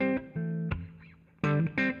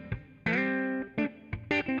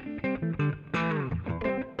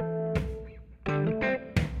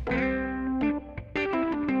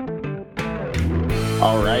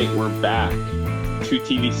All right, we're back.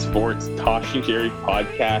 2TV Sports, Tosh and Jerry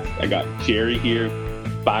podcast. I got Jerry here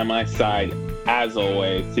by my side, as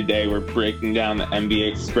always. Today we're breaking down the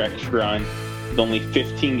NBA stretch run. With only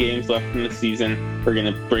 15 games left in the season, we're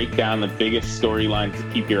going to break down the biggest storylines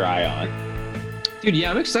to keep your eye on. Dude, yeah,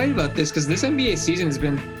 I'm excited about this because this NBA season has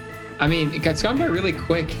been, it's gone by really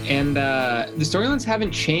quick, and the storylines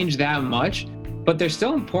haven't changed that much, but they're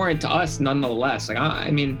still important to us nonetheless.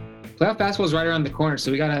 Playoff basketball is right around the corner,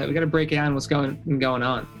 so we gotta break down what's going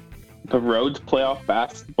on. The road to playoff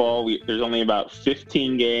basketball, there's only about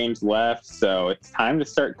 15 games left, so it's time to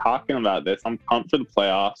start talking about this. I'm pumped for the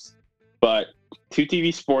playoffs, but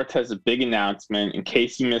 2TV Sports has a big announcement. In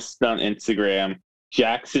case you missed it on Instagram,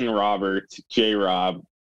 Jackson Roberts, J-Rob,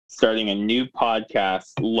 starting a new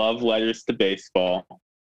podcast, Love Letters to Baseball.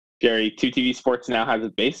 Jerry, 2TV Sports now has a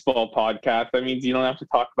baseball podcast. That means you don't have to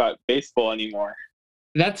talk about baseball anymore.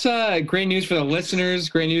 That's great news for the listeners,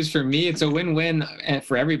 great news for me. It's a win-win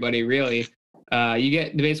for everybody, really. You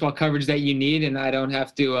get the baseball coverage that you need, and I don't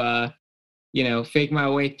have to, fake my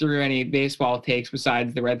way through any baseball takes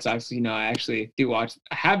besides the Red Sox. I actually do watch.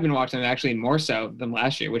 I have been watching them actually more so than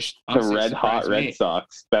last year, which the red hot Red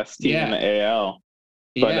Sox, best team in the AL.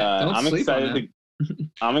 But I'm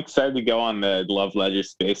excited to go on the Love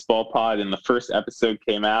Letters Baseball pod, and the first episode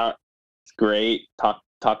came out. It's great.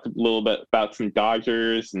 Talked a little bit about some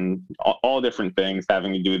Dodgers and all different things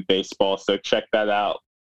having to do with baseball. So check that out.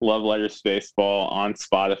 Love Letters Baseball on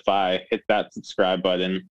Spotify. Hit that subscribe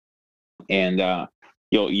button, and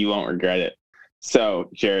you won't regret it.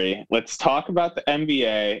 So, Jerry, let's talk about the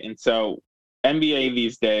NBA. And so NBA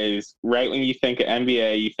these days, right when you think of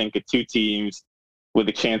NBA, you think of two teams with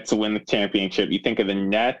a chance to win the championship. You think of the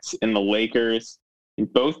Nets and the Lakers.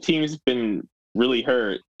 And both teams have been really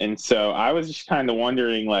hurt. And so I was just kind of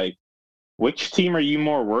wondering, which team are you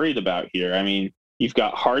more worried about here? I mean, you've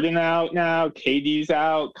got Harden out now, KD's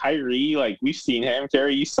out, Kyrie, we've seen him.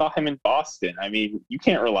 Jerry, you saw him in Boston. I mean, you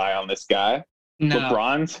can't rely on this guy. No.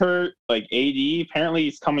 LeBron's hurt, AD, apparently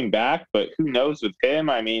he's coming back, but who knows with him?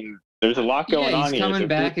 I mean, there's a lot going on here. He's coming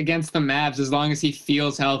back against the Mavs as long as he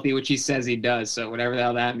feels healthy, which he says he does. So whatever the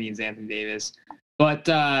hell that means, Anthony Davis. But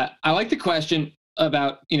I like the question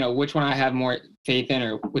about, which one I have more faith in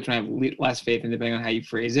or which one I have less faith in, depending on how you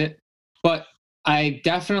phrase it. But I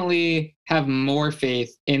definitely have more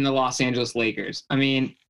faith in the Los Angeles Lakers. I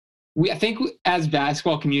mean, I think as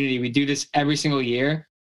basketball community, we do this every single year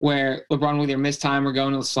where LeBron will either miss time or go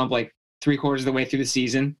into a slump 3/4 of the way through the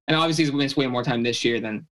season. And obviously he's missed way more time this year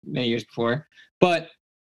than many years before. But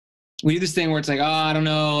we do this thing where it's I don't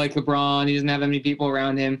know, LeBron, he doesn't have that many people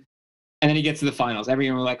around him. And then he gets to the finals. Every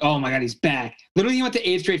year we're like, oh my God, he's back. Literally, he went to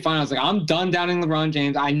 8 straight finals. I'm done doubting LeBron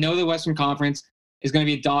James. I know the Western Conference is going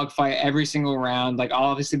to be a dogfight every single round.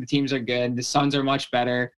 Obviously, the teams are good. The Suns are much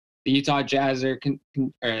better. The Utah Jazz are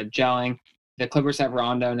gelling. The Clippers have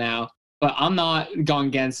Rondo now. But I'm not going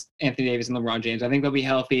against Anthony Davis and LeBron James. I think they'll be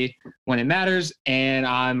healthy when it matters. And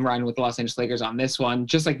I'm riding with the Los Angeles Lakers on this one.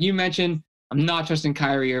 Just like you mentioned, I'm not trusting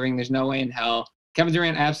Kyrie Irving. There's no way in hell. Kevin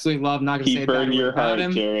Durant, absolutely love. Not going to say that burned your heart,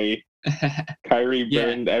 him. Jerry. Kyrie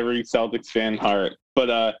burned every Celtics fan heart.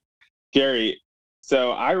 But Jerry,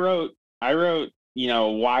 so I wrote, a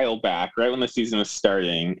while back, right when the season was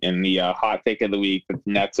starting, in the hot take of the week, that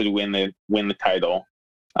the Nets would win the title.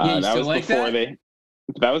 That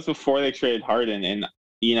was before they traded Harden, and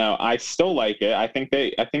I still like it. I think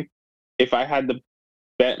if I had to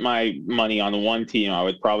bet my money on one team, I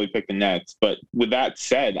would probably pick the Nets. But with that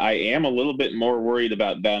said, I am a little bit more worried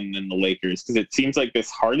about them than the Lakers, because it seems like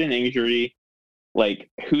this Harden injury,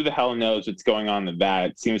 who the hell knows what's going on with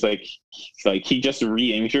that? It seems like he just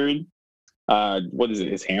re-injured. What is it?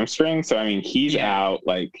 His hamstring. So I mean, he's out.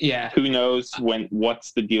 Who knows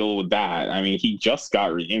what's the deal with that? I mean, he just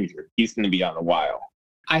got re-injured. He's going to be out a while.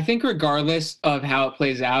 I think regardless of how it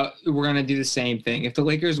plays out, we're going to do the same thing. If the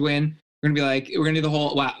Lakers win, we're going to be we're going to do the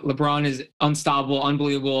whole, wow, LeBron is unstoppable,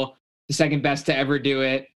 unbelievable, the second best to ever do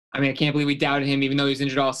it. I mean, I can't believe we doubted him, even though he's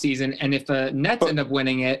injured all season. And if the Nets end up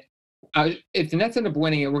winning it, we're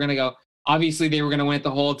going to go, obviously they were going to win it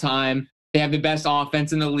the whole time. They have the best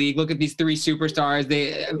offense in the league. Look at these 3 superstars.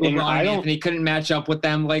 LeBron and Anthony couldn't match up with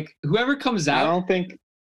them. Whoever comes out.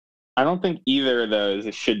 I don't think either of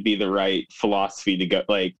those should be the right philosophy to go.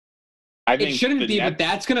 I think it shouldn't be, but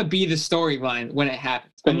that's going to be the storyline when it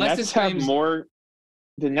happens. The Nets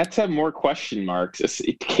have more question marks. It's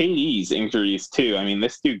KD's injuries too. I mean,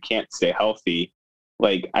 this dude can't stay healthy.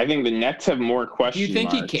 I think the Nets have more question marks. Do you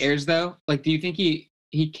think he cares though? Do you think he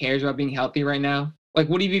cares about being healthy right now?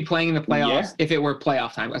 Would he be playing in the playoffs if it were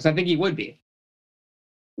playoff time? Because I think he would be.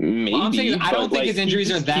 Maybe. Well, I don't think his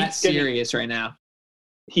injuries are that serious right now.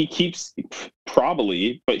 he keeps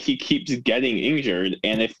probably, but he keeps getting injured.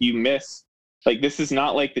 And if you miss, like, this is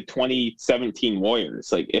not like the 2017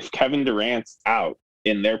 Warriors. Like, if Kevin Durant's out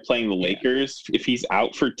and they're playing the Lakers, if he's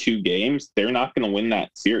out for 2 games, they're not going to win that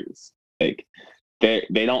series. Like, they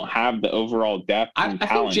don't have the overall depth. I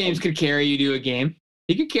think James could carry you to a game.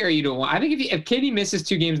 He could carry you to one. I think if KD misses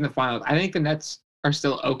 2 games in the finals, I think the Nets are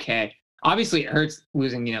still okay. Obviously, it hurts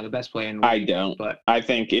losing, the best player in the league. I don't. But I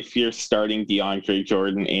think if you're starting DeAndre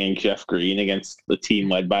Jordan and Jeff Green against the team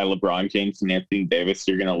led by LeBron James and Anthony Davis,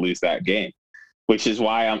 you're going to lose that game, which is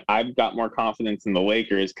why I've got more confidence in the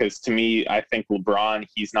Lakers, because to me, I think LeBron,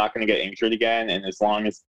 he's not going to get injured again. And as long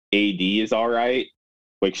as AD is all right,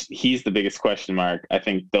 which he's the biggest question mark, I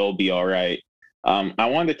think they'll be all right. I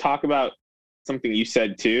wanted to talk about something you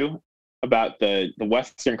said, too, about the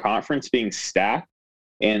Western Conference being stacked.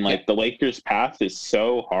 And the Lakers' path is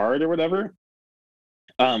so hard or whatever.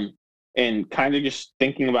 And kind of just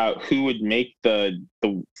thinking about who would make the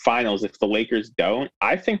finals if the Lakers don't.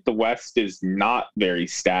 I think the West is not very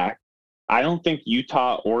stacked. I don't think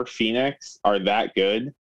Utah or Phoenix are that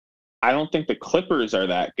good. I don't think the Clippers are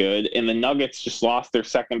that good. And the Nuggets just lost their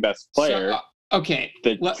second best player. Okay.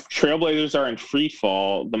 The Trailblazers are in free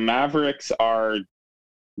fall. The Mavericks are,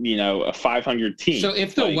 a 500 team. So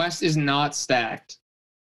if the West is not stacked,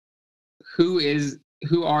 who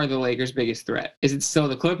are the Lakers' biggest threat? Is it still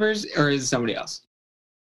the Clippers or is it somebody else?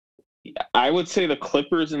 I would say the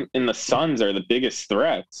Clippers and the Suns are the biggest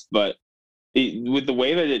threats, but with the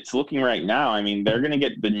way that it's looking right now, I mean, they're going to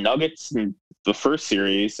get the Nuggets in the first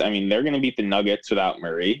series. I mean, they're going to beat the Nuggets without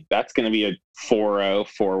Murray. That's going to be a 4-0,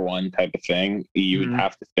 4-1 type of thing, you would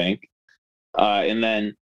have to think. And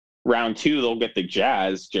then round 2, they'll get the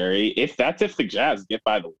Jazz, Jerry. If the Jazz get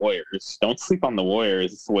by the Warriors, don't sleep on the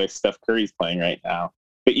Warriors. It's the way Steph Curry's playing right now.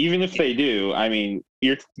 But even if they do, I mean,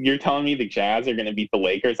 you're telling me the Jazz are going to beat the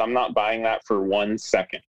Lakers? I'm not buying that for 1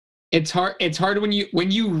 second. It's hard when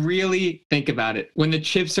you really think about it. When the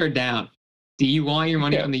chips are down, do you want your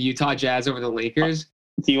money on the Utah Jazz over the Lakers?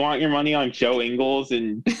 Do you want your money on Joe Ingles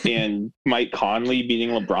and Mike Conley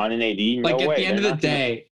beating LeBron and AD? No way. At the end of the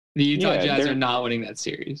day, the Utah Jazz are not winning that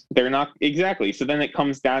series. They're not, exactly. So then it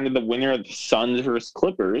comes down to the winner of the Suns versus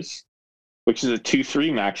Clippers, which is a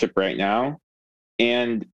 2-3 matchup right now.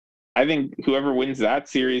 And I think whoever wins that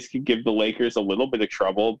series could give the Lakers a little bit of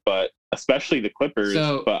trouble, but especially the Clippers.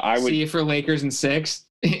 So but I would see it for Lakers in 6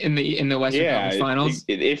 in the Western Conference Finals.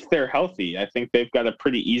 If they're healthy, I think they've got a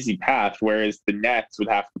pretty easy path. Whereas the Nets would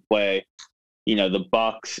have to play, the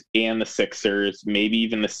Bucks and the Sixers, maybe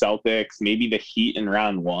even the Celtics, maybe the Heat in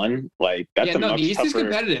round 1. Like that's the East is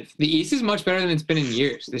competitive. The East is much better than it's been in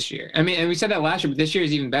years this year. I mean, and we said that last year, but this year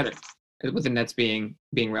is even better with the Nets being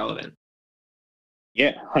relevant.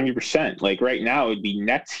 Yeah, 100%. Like right now, it would be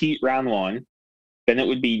Nets Heat round 1, then it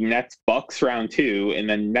would be Nets Bucks round 2, and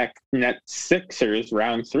then Nets Sixers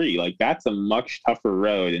round 3. Like that's a much tougher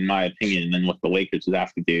road, in my opinion, than what the Lakers would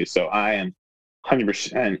have to do. So I am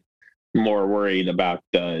 100% more worried about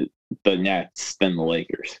the Nets than the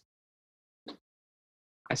Lakers.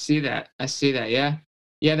 I see that. Yeah,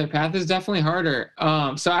 their path is definitely harder.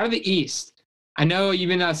 So out of the East, I know you've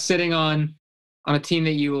been sitting on a team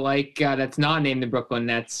that you like that's not named the Brooklyn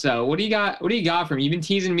Nets. So what do you got? What do you got from? You've been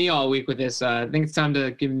teasing me all week with this. I think it's time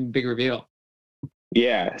to give me a big reveal.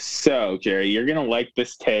 Yeah. So Jerry, you're gonna like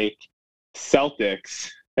this take. Celtics.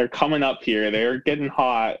 They're coming up here. They're getting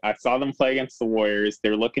hot. I saw them play against the Warriors.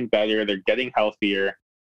 They're looking better. They're getting healthier.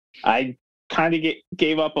 I kind of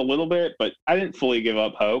gave up a little bit, but I didn't fully give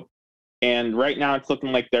up hope. And right now it's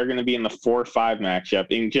looking like they're going to be in the 4-5 matchup.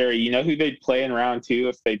 And Jerry, you know who they'd play in round 2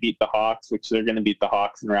 if they beat the Hawks, which they're going to beat the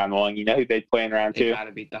Hawks in round 1. You know who they'd play in round 2? They got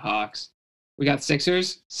to beat the Hawks. We got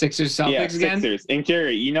Sixers Celtics again. Sixers. And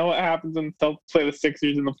Jerry, you know what happens when Celtics play the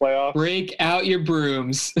Sixers in the playoffs? Break out your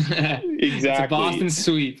brooms. Exactly. It's a Boston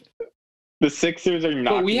sweep. The Sixers are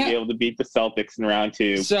not going to be able to beat the Celtics in round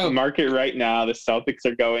 2. So mark it right now. The Celtics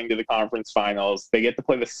are going to the conference finals. They get to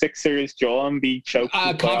play the Sixers. Joel Embiid chokes.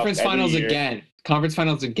 Conference finals again. Conference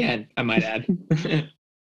finals again, I might add.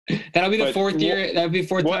 That'll be the fourth year. That'll be the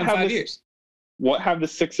fourth time in 5 years. What have the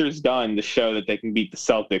Sixers done to show that they can beat the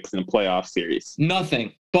Celtics in a playoff series?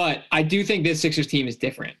 Nothing. But I do think this Sixers team is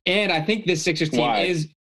different. And I think this Sixers team is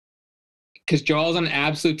because Joel's on an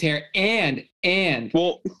absolute tear.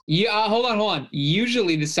 Hold on.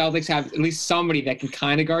 Usually the Celtics have at least somebody that can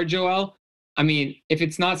kind of guard Joel. I mean, if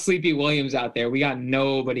it's not Sleepy Williams out there, we got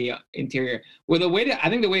nobody interior. Well, I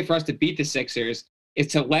think the way for us to beat the Sixers is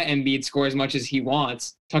to let Embiid score as much as he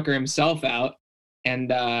wants, Tucker himself out,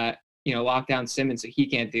 and lock down Simmons, so he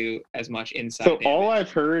can't do as much inside. So all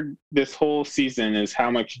I've heard this whole season is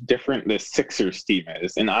how much different the Sixers team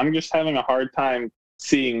is, and I'm just having a hard time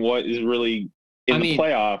seeing what is really in the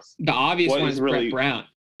playoffs. The obvious one is Brett Brown.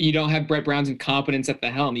 You don't have Brett Brown's incompetence at the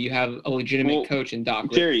helm. You have a legitimate coach in Doc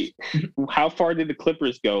Rivers. Jerry, how far did the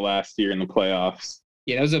Clippers go last year in the playoffs?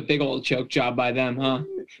 Yeah, that was a big old choke job by them, huh?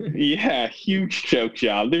 Yeah, huge choke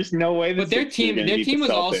job. There's no way. But their team was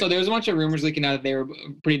also, there was a bunch of rumors leaking out that they were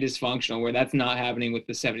pretty dysfunctional, where that's not happening with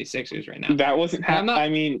the 76ers right now. That wasn't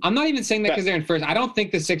happening. I'm not even saying that because they're in first. I don't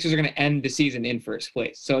think the Sixers are going to end the season in first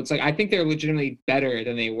place. So it's like, I think they're legitimately better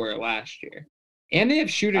than they were last year. And they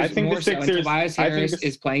have shooters more so. And Tobias Harris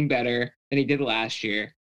is playing better than he did last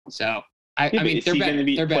year. So, I mean, is he going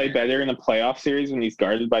to play better in the playoff series when he's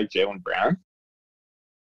guarded by Jaylen Brown?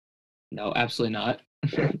 No, absolutely not.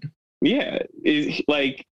 Yeah.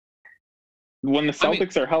 Like, when the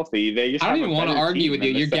Celtics are healthy, they just I don't even want to argue with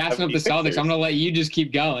you. You're gassing up the Celtics. I'm going to let you just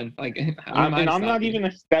keep going. Like, I'm not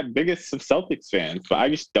even that biggest of Celtics fans, but I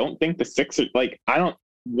just don't think the Sixers, like, I don't.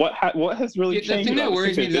 What has really changed? The thing that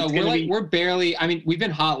worries me though, we're barely. I mean, we've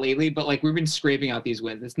been hot lately, but like we've been scraping out these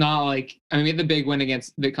wins. It's not like we had the big win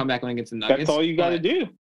against the comeback win against the Nuggets. That's all you got to do.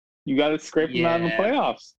 You got to scrape them out in the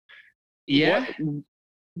playoffs. Yeah.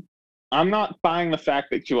 I'm not buying the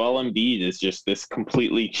fact that Joel Embiid is just this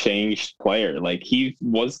completely changed player. Like, he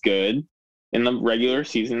was good in the regular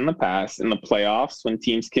season in the past. In the playoffs, when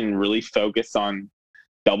teams can really focus on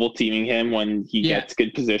double teaming him when he gets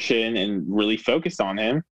good position and really focus on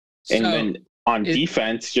him. And then on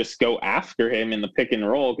defense, just go after him in the pick and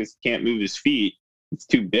roll because he can't move his feet. It's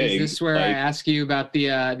too big. Is this where I ask you about the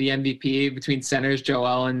MVP between centers,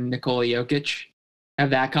 Joel and Nikola Jokic?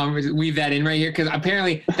 Have that conversation, weave that in right here, because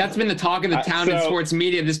apparently that's been the talk of the town in sports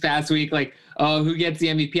media this past week. Like, oh, who gets the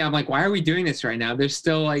MVP? I'm like, why are we doing this right now? There's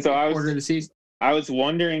still like a quarter of the season. I was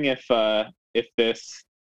wondering if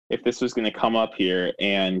this was going to come up here.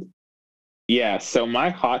 And yeah, so my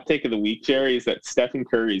hot take of the week, Jerry, is that Stephen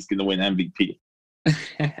Curry is going to win MVP.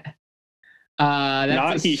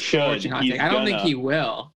 Not he should. I don't think he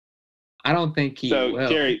will. So,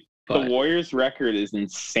 Jerry, the Warriors' record is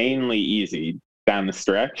insanely easy down the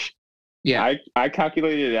stretch. Yeah. I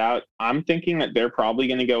calculated it out. I'm thinking that they're probably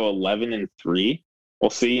going to go 11-3. We'll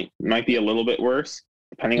see. It might be a little bit worse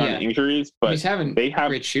depending on injuries, but he's having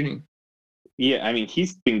great shooting. Yeah, I mean,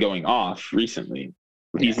 he's been going off recently.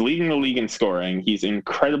 He's leading the league in scoring. He's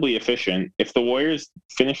incredibly efficient. If the Warriors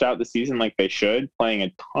finish out the season like they should, playing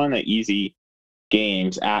a ton of easy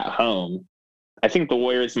games at home, I think the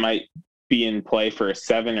Warriors might be in play for a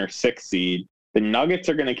 7 or 6 seed. The Nuggets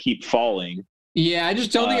are going to keep falling. Yeah, I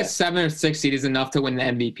just don't think a 7 or 6 seed is enough to win the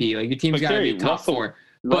MVP. Like, your team's got to be top 4.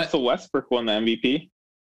 Russell Westbrook won the MVP.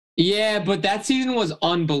 Yeah, but that season was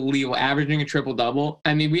unbelievable, averaging a triple-double.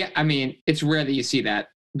 I mean, it's rare that you see that.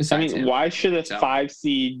 Why should a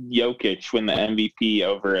 5-seed Jokic win the MVP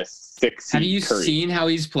over a 6-seed Have you seen how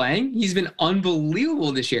he's playing? He's been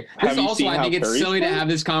unbelievable this year. This also, I think it's silly to have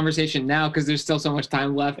this conversation now because there's still so much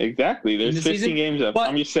time left. Exactly. There's 15 games left.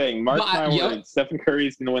 I'm just saying, mark my words, Stephen Curry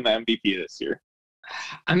is going to win the MVP this year.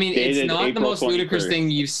 I mean, it's not the most ludicrous thing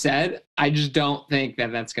you've said. I just don't think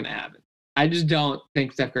that that's going to happen. I just don't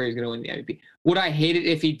think Steph Curry is going to win the MVP. Would I hate it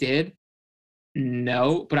if he did?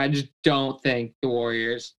 No, but I just don't think the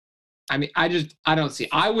Warriors. I mean, I don't see.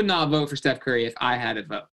 I would not vote for Steph Curry if I had to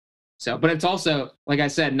vote. So, but it's also, like I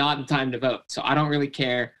said, not the time to vote. So I don't really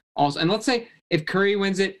care. Also, and let's say if Curry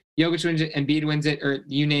wins it, Jokic wins it, Embiid wins it, or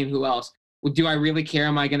you name who else. Well, do I really care?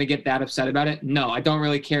 Am I going to get that upset about it? No, I don't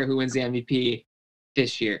really care who wins the MVP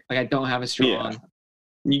this year. Like, I don't have a strong. Yeah.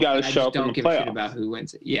 You got to show up in the playoffs. Don't give a shit about who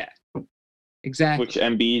wins it. Yeah, exactly. Which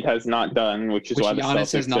Embiid has not done, which is why the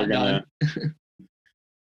Celtics are going to.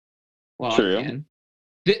 Well, true.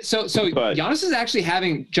 So Giannis is actually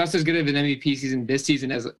having just as good of an MVP season this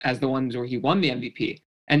season as the ones where he won the MVP,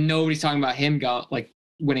 and nobody's talking about him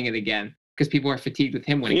winning it again because people are fatigued with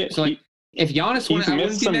him winning it. So if Giannis won it, I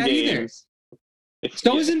wouldn't be mad either.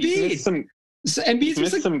 So is Embiid. Embiid's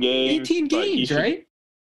missed some games, 18 games, right?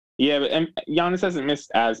 Yeah, but Giannis hasn't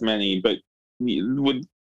missed as many, but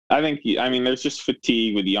there's just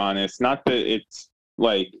fatigue with Giannis. Not that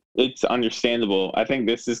it's understandable. I think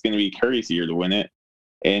this is going to be Curry's year to win it.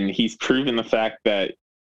 And he's proven the fact that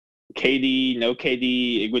KD, no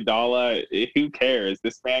KD, Iguodala, who cares?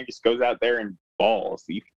 This man just goes out there and balls.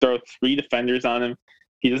 You throw 3 defenders on him.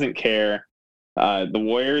 He doesn't care. The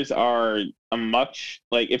Warriors are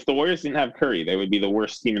if the Warriors didn't have Curry, they would be the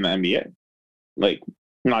worst team in the NBA. Like,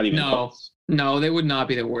 not even close. No, they would not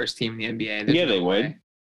be the worst team in the NBA. They would.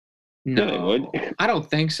 No, yeah, they would. I don't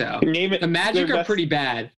think so. The Magic are pretty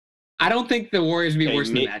bad. I don't think the Warriors would be worse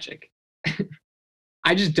than the Magic.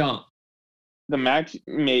 I just don't. The Magic,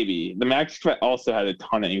 maybe. The Magic also had a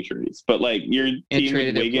ton of injuries, but like your team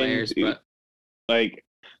with Wiggins, but like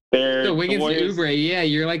they're so Wiggins and Oubre, yeah,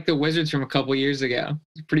 you're like the Wizards from a couple years ago.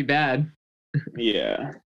 It's pretty bad.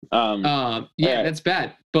 Yeah. Yeah, that's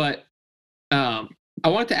bad. But I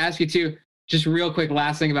wanted to ask you too, just real quick,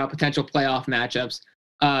 last thing about potential playoff matchups.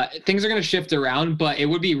 Things are going to shift around, but it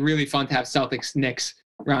would be really fun to have Celtics Knicks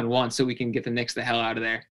round 1, so we can get the Knicks the hell out of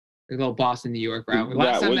there. A little Boston, New York round.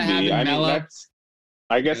 Last time that happened,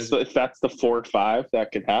 I guess if that's the 4-5,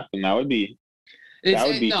 that could happen. That would be. That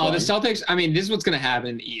would be fun. The Celtics. I mean, this is what's going to happen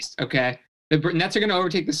in the East. Okay, the Nets are going to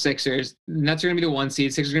overtake the Sixers. The Nets are going to be the 1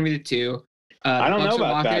 seed. Sixers are going to be the 2. I don't know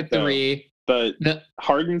about that. At 3. But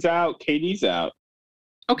Harden's out. KD's out.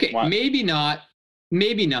 Okay, maybe not.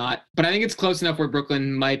 But I think it's close enough where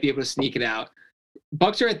Brooklyn might be able to sneak it out.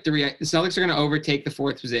 Bucks are at 3. The Celtics are going to overtake the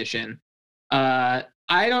 4th position.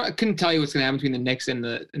 I couldn't tell you what's going to happen between the Knicks and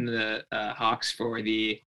the Hawks for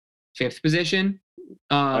the 5th position.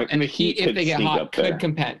 And the Heat, if they get hot, could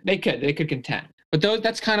contend. They could contend. But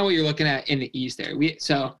that's kind of what you're looking at in the East there.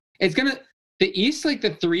 So it's gonna the East, like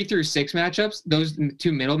the 3 through 6 matchups. Those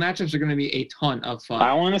 2 middle matchups are going to be a ton of fun.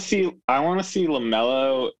 I want to see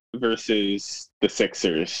LaMelo versus the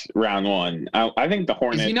Sixers round 1. I think the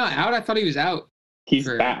Hornets. Is he not out? I thought he was out. He's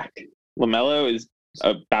back. LaMelo is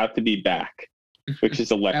about to be back, which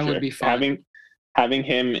is electric. That would be fun. Having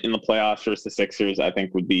him in the playoffs versus the Sixers, I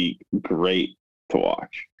think, would be great to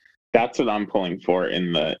watch. That's what I'm pulling for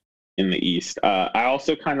in the East. I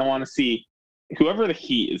also kind of want to see whoever the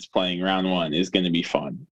Heat is playing round 1 is going to be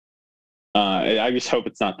fun. I just hope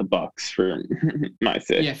it's not the Bucks for my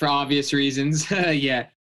sake. Yeah, for obvious reasons. Yeah.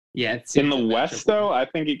 In the West, though, I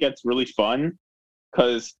think it gets really fun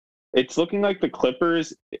because it's looking like the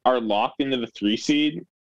Clippers are locked into the 3 seed.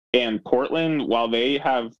 And Portland, while they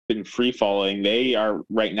have been free-falling, they are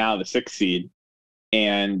right now the 6th seed.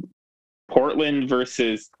 And Portland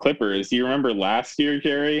versus Clippers, do you remember last year,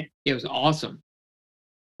 Jerry? It was awesome.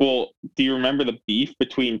 Well, do you remember the beef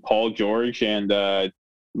between Paul George and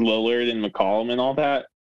Lillard and McCollum and all that?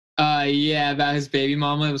 Yeah, about his baby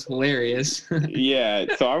mama. It was hilarious. Yeah,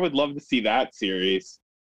 so I would love to see that series.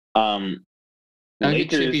 That'll get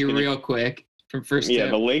chippy real quick. From first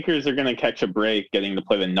the Lakers are going to catch a break getting to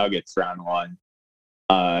play the Nuggets round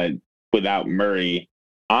 1 without Murray.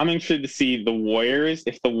 I'm interested to see the Warriors.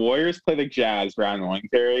 If the Warriors play the Jazz round 1,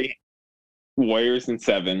 Terry, Warriors in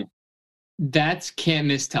 7. That's can't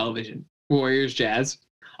miss television. Warriors, Jazz.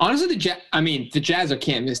 Honestly, the Jazz are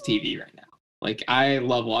can't miss TV right now. Like, I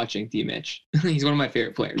love watching D. Mitch. He's one of my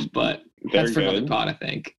favorite players, but that's for another pod, I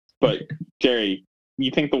think. But, Jerry, you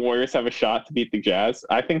think the Warriors have a shot to beat the Jazz?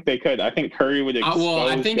 I think they could. I think Curry would expose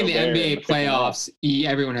I think in the NBA playoffs,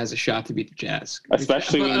 everyone has a shot to beat the Jazz.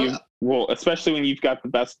 Especially when you've got the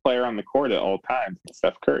best player on the court at all times,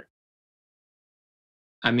 Steph Curry.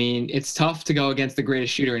 I mean, it's tough to go against the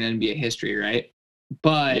greatest shooter in NBA history, right?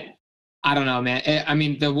 But I don't know, man. I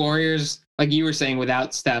mean, the Warriors, like you were saying,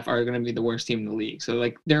 without Steph, are going to be the worst team in the league. So,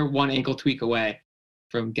 like, they're one ankle tweak away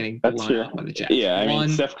from getting blown out by the Jazz. Yeah, I mean,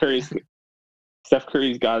 Steph Curry's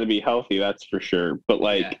got to be healthy, that's for sure. But,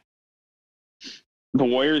 the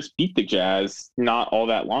Warriors beat the Jazz not all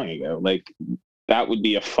that long ago. Like, that would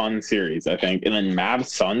be a fun series, I think. And then Mavs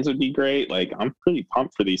Suns would be great. Like, I'm pretty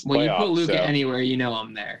pumped for these playoffs. When you put Luka anywhere, you know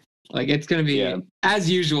I'm there. Like, it's going to be, as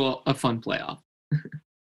usual, a fun playoff.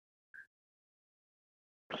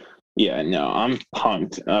 Yeah, no, I'm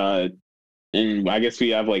pumped. And I guess we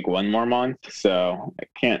have like 1 more month, so I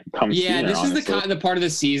can't come. Yeah, this is the part of the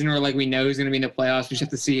season where like we know who's going to be in the playoffs. We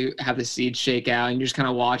just have to how the seeds shake out, and you're just kind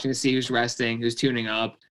of watching to see who's resting, who's tuning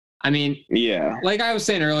up. I mean, like I was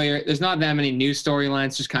saying earlier, there's not that many new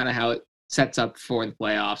storylines. Just kind of how it sets up for the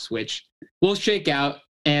playoffs, which will shake out,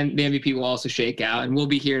 and the MVP will also shake out, and we'll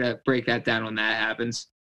be here to break that down when that happens.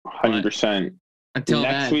 100%. Until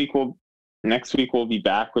Next week we'll be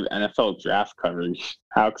back with NFL draft coverage.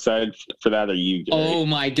 How excited for that are you, Jerry? Oh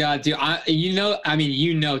my God, dude!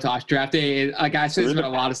 Tosh, draft day is, like I said, it's been a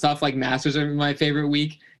lot of stuff. Like Masters are my favorite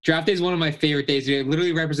week. Draft day is one of my favorite days. It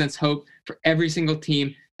literally represents hope for every single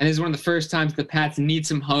team, and this is one of the first times the Pats need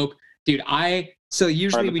some hope, dude. So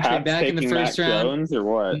usually we trade back in the first round. Jones or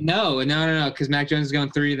what? No, because Mac Jones is going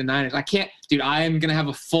 3 to the Niners. I can't, dude. I am gonna have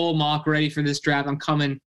a full mock ready for this draft. I'm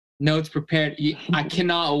coming, notes prepared. I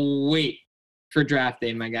cannot wait for draft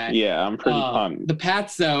day, my guy. Yeah, I'm pretty pumped. The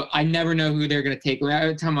Pats, though, I never know who they're going to take.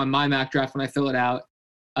 Every time on my mock draft when I fill it out,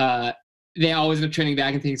 they always end up trending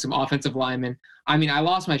back and taking some offensive linemen. I mean, I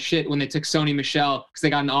lost my shit when they took Sony Michel because they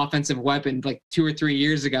got an offensive weapon like 2 or 3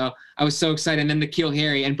 years ago. I was so excited. And then N'Keal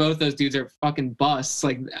Harry, and both those dudes are fucking busts,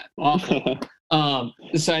 like awful.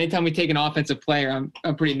 So anytime we take an offensive player,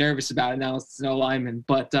 I'm pretty nervous about it now. It's no lineman,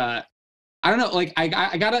 but I don't know. Like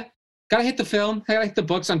I gotta hit the film. I gotta hit the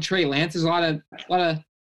books on Trey Lance. There's a lot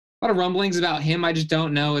of rumblings about him. I just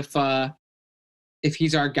don't know if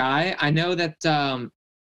he's our guy. I know that.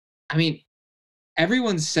 I mean,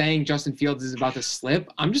 everyone's saying Justin Fields is about to slip.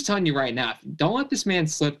 I'm just telling you right now, don't let this man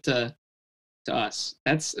slip to us.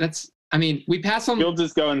 That's. I mean, we pass on. Fields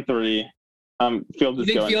is going 3. Fields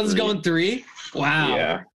is going 3? Wow.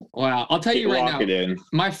 Yeah. Wow. I'll tell you right now. It in.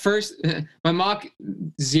 My mock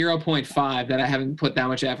 0.5 that I haven't put that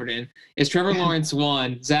much effort in is Trevor Lawrence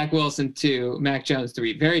 1, Zach Wilson 2, Mac Jones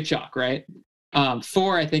 3. Very chalk, right?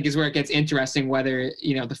 4, I think, is where it gets interesting. Whether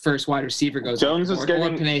the first wide receiver goes Jones or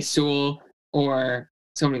Penei Sewell or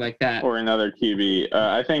somebody like that, or another QB.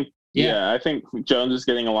 I think. Yeah, I think Jones is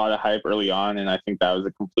getting a lot of hype early on, and I think that was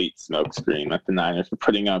a complete smokescreen that the Niners were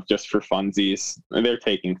putting up just for funsies. They're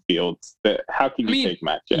taking Fields. How can you take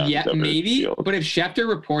Mac Jones? Yeah, over maybe. Fields? But if Schefter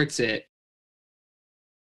reports it,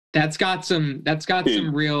 that's got some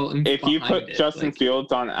real. If you put Justin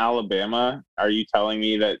Fields on Alabama, are you telling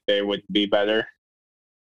me that they would be better?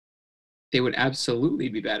 They would absolutely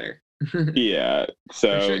be better. Yeah,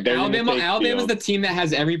 so sure. Alabama's the team that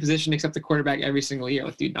has every position except the quarterback every single year.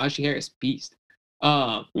 Like, dude, Najee Harris, beast.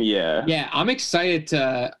 Yeah, I'm excited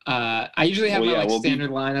to. I usually have my standard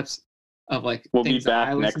lineups of like. We'll be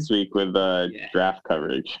back next week with draft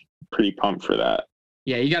coverage. Pretty pumped for that.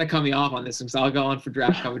 Yeah, you got to cut me off on this one, so I'll go on for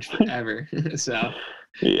draft coverage forever. So.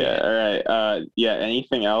 Yeah. All right.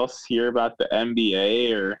 Anything else here about the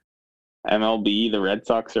NBA or MLB? The Red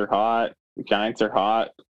Sox are hot. The Giants are hot.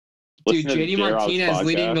 Dude, JD Martinez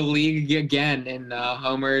leading the league again in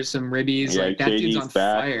homers, some ribbies. Yeah, like that JD's dude's on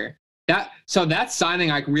fire. That signing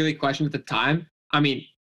I really questioned at the time. I mean,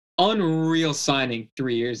 unreal signing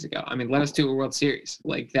 3 years ago. I mean, led us to a World Series.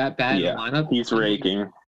 Like that bad in the lineup. He's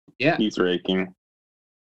raking. Yeah. He's raking.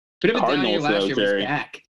 Bit of a down year last year, but he's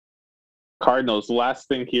back. Cardinals. Last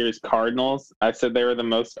thing here is Cardinals. I said they were the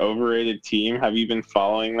most overrated team. Have you been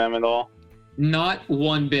following them at all? Not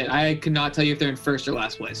one bit. I could not tell you if they're in first or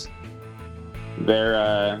last place.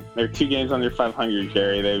 They're 2 games under 500,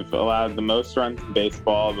 Jerry. They've allowed the most runs in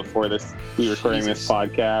baseball before we recording this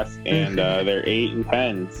podcast, and they're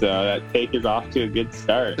 8-10. So that take is off to a good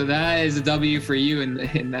start. So that is a W for you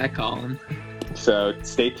in that column. So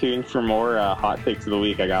stay tuned for more hot takes of the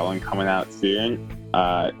week. I got one coming out soon.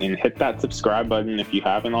 And hit that subscribe button if you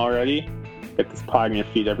haven't already. Get this pod in your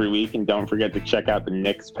feed every week, and don't forget to check out the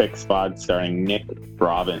Knicks Pick Spot starring Nick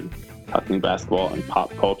Brovin, talking basketball and pop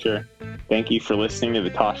culture. Thank you for listening to the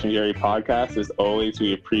Tosh and Jerry podcast. As always,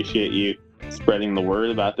 we appreciate you spreading the word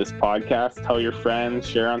about this podcast. Tell your friends,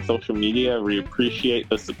 share on social media. We appreciate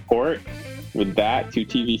the support. With that,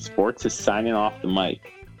 2TV Sports is signing off the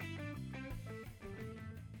mic.